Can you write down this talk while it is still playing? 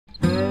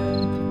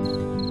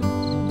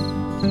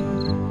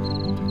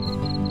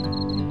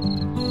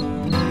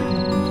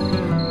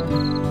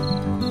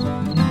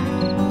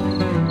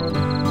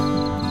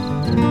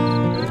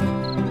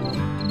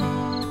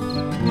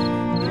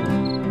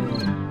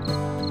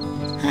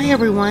Hi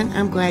everyone,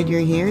 I'm glad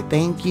you're here.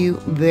 Thank you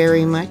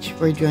very much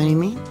for joining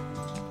me.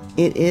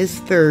 It is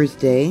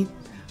Thursday,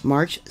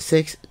 March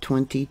 6,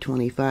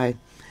 2025.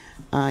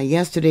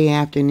 Yesterday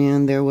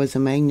afternoon there was a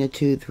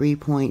magnitude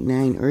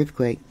 3.9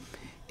 earthquake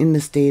in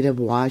the state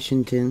of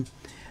Washington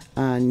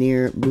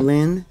near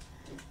Blyn,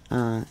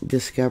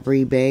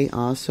 Discovery Bay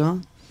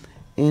also,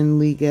 and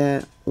we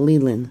got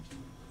Leland.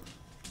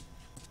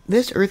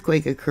 This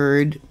earthquake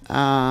occurred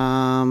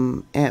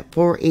at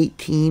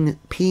 4:18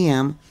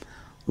 p.m.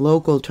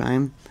 local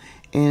time,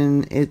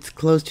 and it's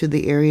close to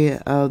the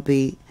area of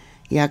the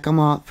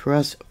Yakima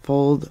Thrust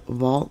Fold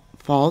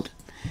fault.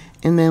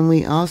 And then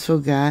we also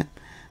got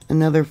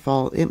another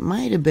fault. It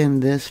might have been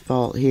this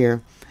fault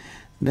here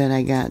that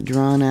I got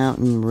drawn out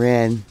in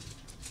red.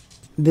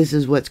 This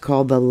is what's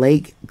called the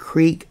Lake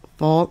Creek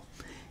fault.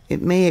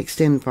 It may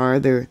extend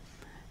farther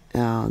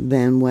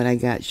than what I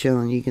got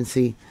shown. You can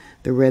see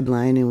the red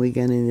line, and we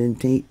got an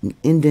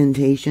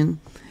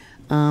indentation.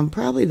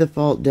 Probably the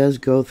fault does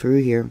go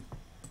through here.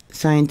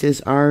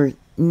 Scientists are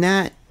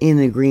not in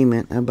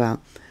agreement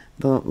about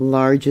the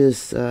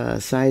largest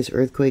size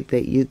earthquake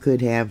that you could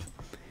have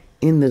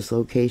in this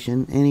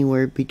location,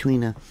 anywhere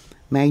between a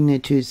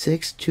magnitude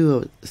 6 to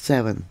a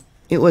 7.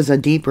 It was a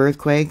deep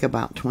earthquake,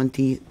 about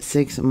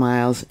 26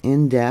 miles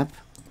in depth,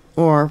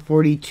 or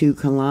 42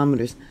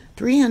 kilometers.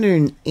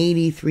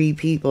 383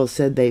 people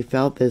said they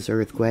felt this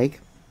earthquake.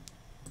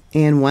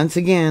 And once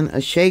again,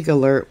 a shake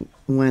alert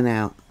went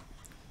out.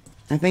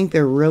 I think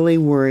they're really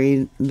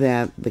worried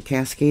that the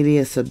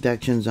Cascadia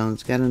subduction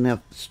zone's got enough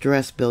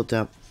stress built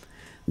up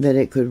that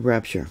it could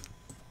rupture.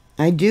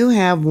 I do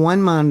have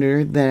one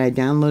monitor that I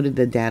downloaded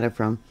the data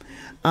from.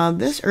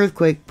 This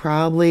earthquake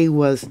probably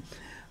was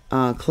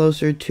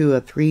closer to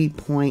a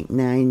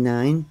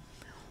 3.99.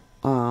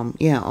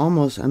 Yeah,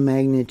 almost a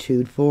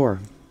magnitude 4.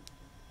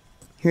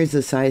 Here's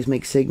the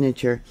seismic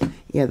signature.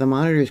 Yeah, the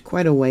monitor is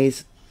quite a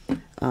ways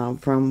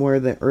from where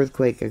the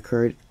earthquake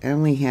occurred. I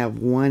only have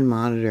one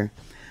monitor.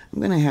 I'm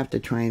going to have to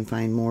try and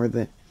find more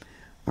that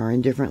are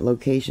in different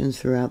locations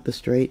throughout the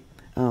state,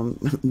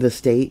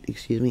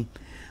 excuse me.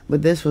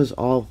 But this was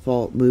all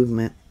fault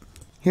movement.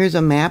 Here's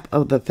a map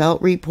of the felt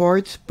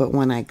reports, but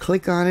when I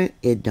click on it,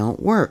 it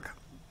don't work.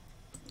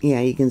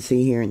 Yeah, you can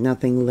see here,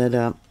 nothing lit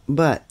up.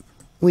 But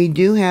we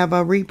do have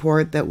a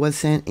report that was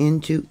sent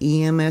into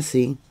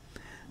EMSE,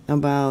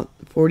 about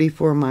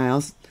 44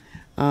 miles,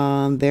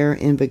 there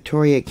in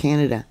Victoria,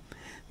 Canada.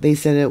 They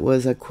said it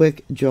was a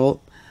quick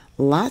jolt,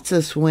 lots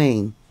of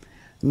swaying,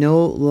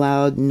 no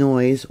loud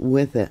noise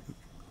with it.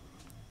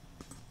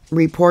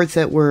 Reports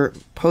that were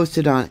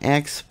posted on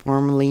X,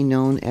 formerly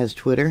known as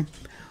Twitter.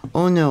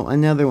 Oh no,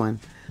 another one.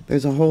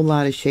 There's a whole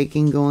lot of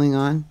shaking going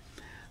on.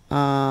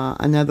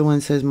 Another one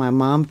says my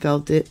mom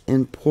felt it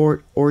in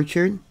Port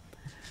Orchard.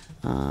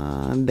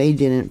 They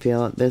didn't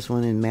feel it. This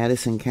one in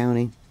Madison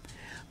County.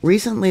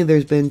 Recently,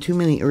 there's been too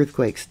many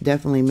earthquakes.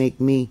 Definitely make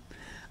me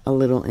a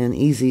little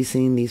uneasy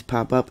seeing these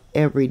pop up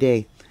every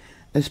day,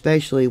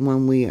 especially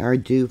when we are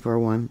due for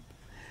one.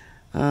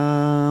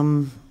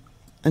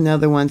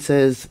 Another one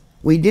says,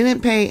 we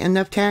didn't pay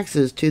enough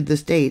taxes to the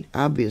state,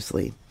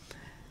 obviously.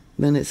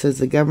 Then it says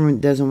the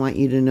government doesn't want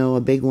you to know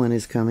a big one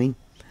is coming.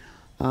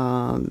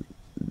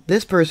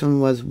 This person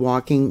was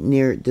walking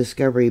near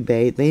Discovery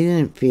Bay. They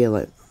didn't feel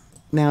it.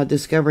 Now,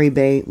 Discovery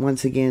Bay,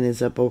 once again,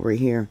 is up over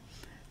here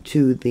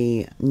to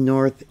the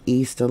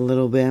northeast a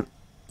little bit.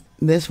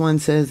 This one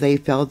says they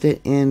felt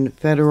it in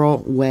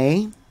Federal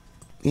Way.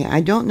 Yeah,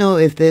 I don't know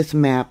if this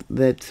map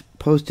that's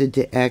posted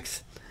to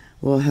X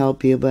will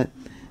help you, but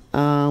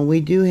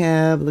we do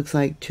have, looks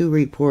like, 2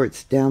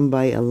 reports down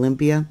by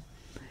Olympia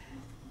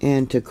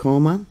and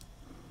Tacoma.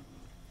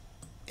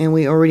 And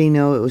we already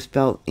know it was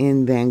felt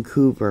in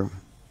Vancouver.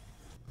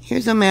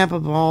 Here's a map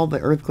of all the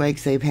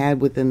earthquakes they've had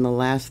within the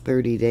last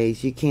 30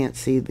 days. You can't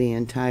see the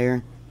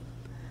entire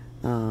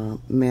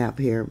map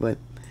here, but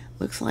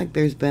looks like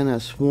there's been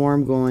a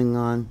swarm going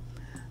on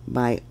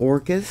by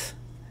Orcas.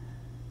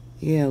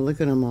 Yeah,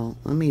 look at them all.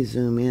 Let me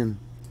zoom in.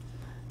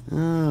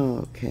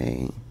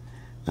 Okay.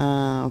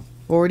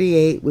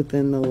 48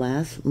 within the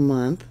last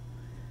month,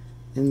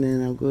 and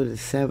then I'll go to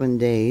 7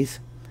 days.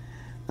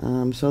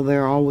 So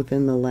they're all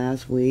within the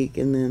last week,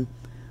 and then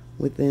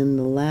within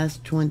the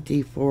last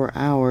 24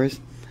 hours,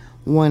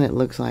 one, it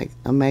looks like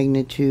a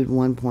magnitude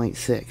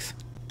 1.6.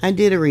 I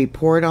did a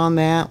report on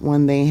that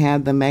when they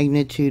had the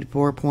magnitude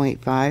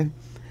 4.5.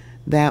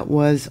 That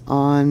was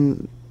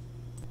on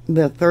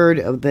the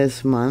 3rd of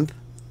this month.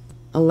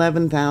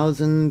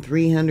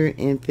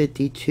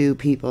 11,352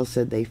 people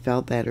said they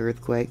felt that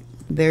earthquake.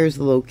 There's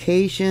the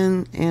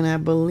location, and I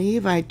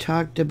believe I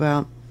talked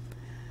about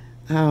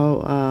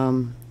how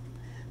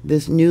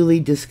this newly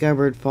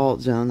discovered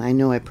fault zone, I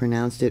know I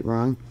pronounced it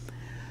wrong,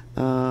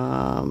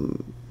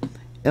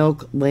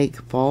 Elk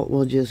Lake Fault,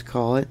 we'll just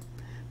call it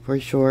for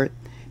short,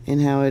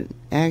 and how it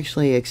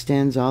actually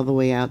extends all the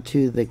way out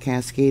to the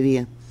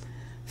Cascadia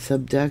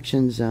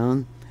subduction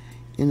zone.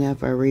 And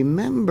if I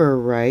remember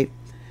right,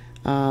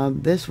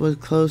 this was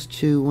close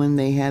to when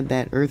they had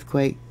that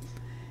earthquake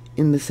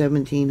in the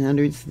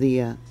 1700s,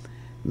 the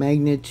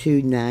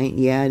Magnitude 9.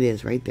 Yeah, it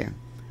is right there.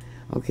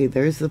 Okay,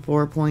 there's the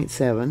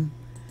 4.7.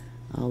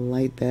 I'll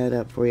light that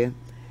up for you.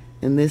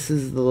 And this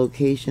is the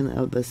location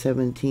of the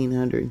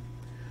 1700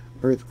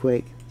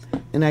 earthquake.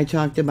 And I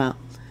talked about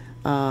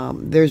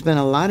there's been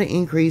a lot of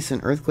increase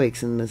in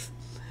earthquakes in this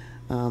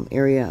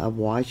area of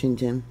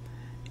Washington,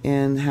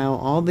 and how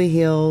all the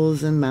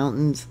hills and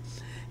mountains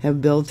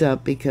have built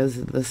up because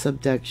of the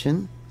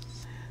subduction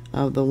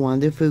of the Juan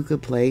de Fuca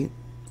plate.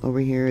 Over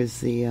here is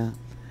the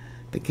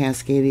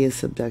Cascadia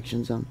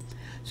subduction zone.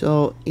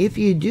 So if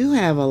you do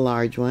have a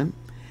large one,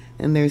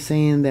 and they're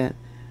saying that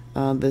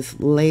this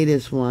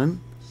latest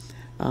one,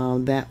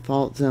 that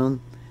fault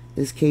zone,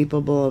 is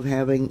capable of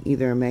having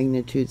either a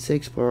magnitude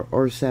 6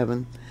 or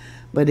 7.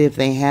 But if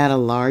they had a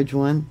large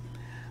one,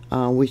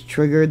 which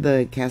triggered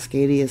the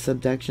Cascadia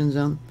subduction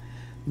zone,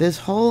 this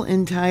whole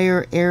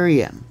entire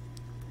area,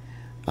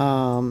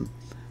 all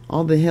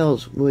the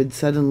hills would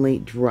suddenly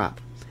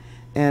drop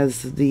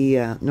as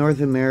the North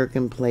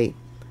American plate,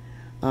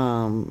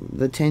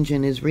 the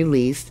tension is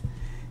released,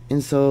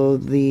 and so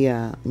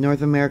the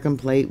North American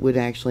plate would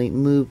actually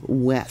move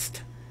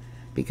west,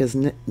 because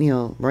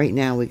right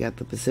now we got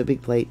the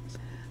Pacific plate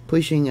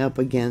pushing up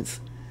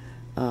against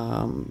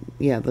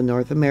the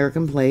North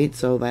American plate,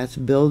 so that's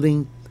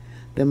building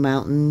the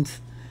mountains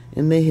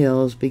and the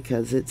hills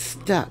because it's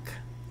stuck.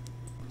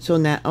 So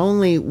not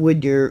only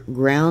would your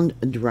ground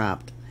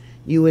drop,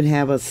 you would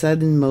have a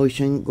sudden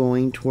motion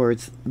going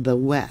towards the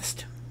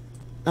west.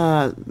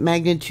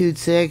 Magnitude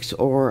 6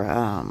 or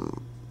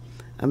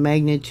a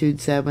magnitude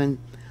 7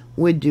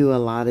 would do a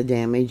lot of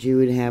damage. You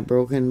would have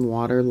broken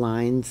water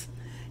lines,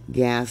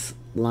 gas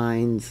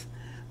lines,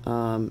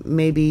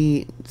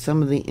 maybe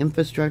some of the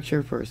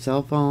infrastructure for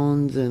cell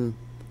phones and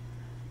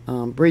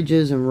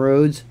bridges and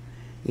roads.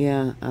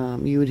 Yeah,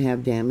 you would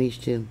have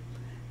damage to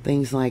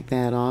things like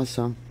that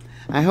also.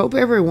 I hope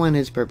everyone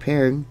is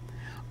prepared.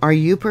 Are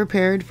you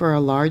prepared for a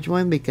large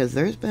one? Because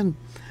there's been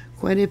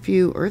quite a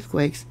few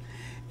earthquakes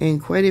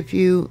and quite a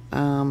few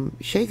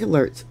shake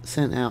alerts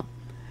sent out.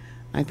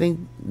 I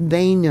think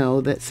they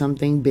know that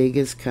something big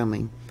is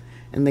coming,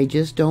 and they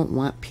just don't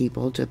want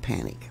people to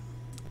panic.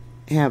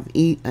 Have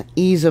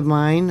ease of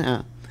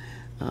mind.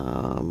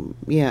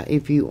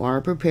 If you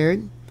are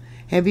prepared.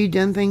 Have you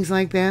done things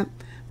like that?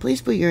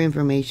 Please put your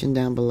information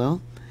down below.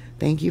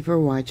 Thank you for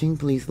watching.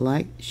 Please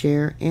like,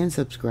 share, and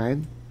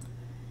subscribe.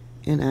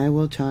 And I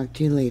will talk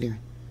to you later.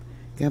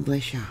 God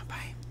bless you.